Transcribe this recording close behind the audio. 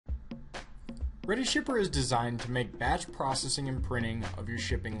ReadyShipper is designed to make batch processing and printing of your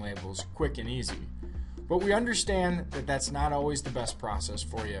shipping labels quick and easy. But we understand that that's not always the best process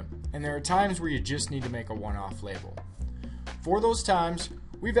for you, and there are times where you just need to make a one-off label. For those times,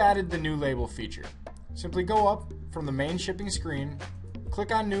 we've added the New Label feature. Simply go up from the main shipping screen,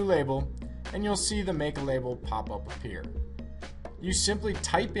 click on New Label, and you'll see the Make a Label pop-up appear. You simply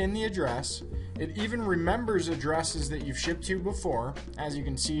type in the address. It even remembers addresses that you've shipped to before. As you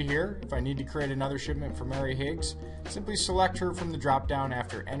can see here, if I need to create another shipment for Mary Higgs, simply select her from the drop-down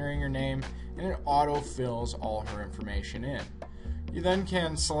after entering her name, and it auto-fills all her information in. You then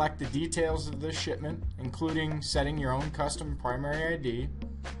can select the details of the shipment, including setting your own custom primary ID.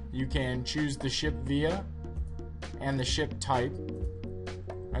 You can choose the ship via and the ship type,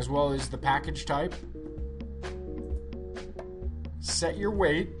 as well as the package type. Set your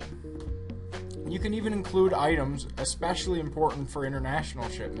weight. You can even include items, especially important for international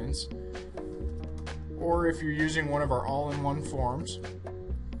shipments, or if you're using one of our all-in-one forms.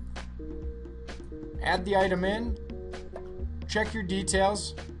 Add the item in, check your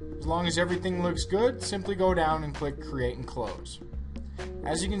details. As long as everything looks good, simply go down and click Create and Close.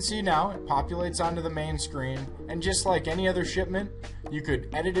 As you can see now, it populates onto the main screen, and just like any other shipment, you could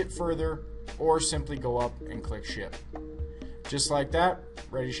edit it further or simply go up and click Ship. Just like that,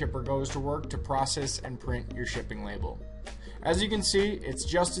 ReadyShipper goes to work to process and print your shipping label. As you can see, it's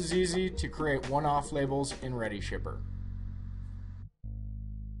just as easy to create one-off labels in ReadyShipper.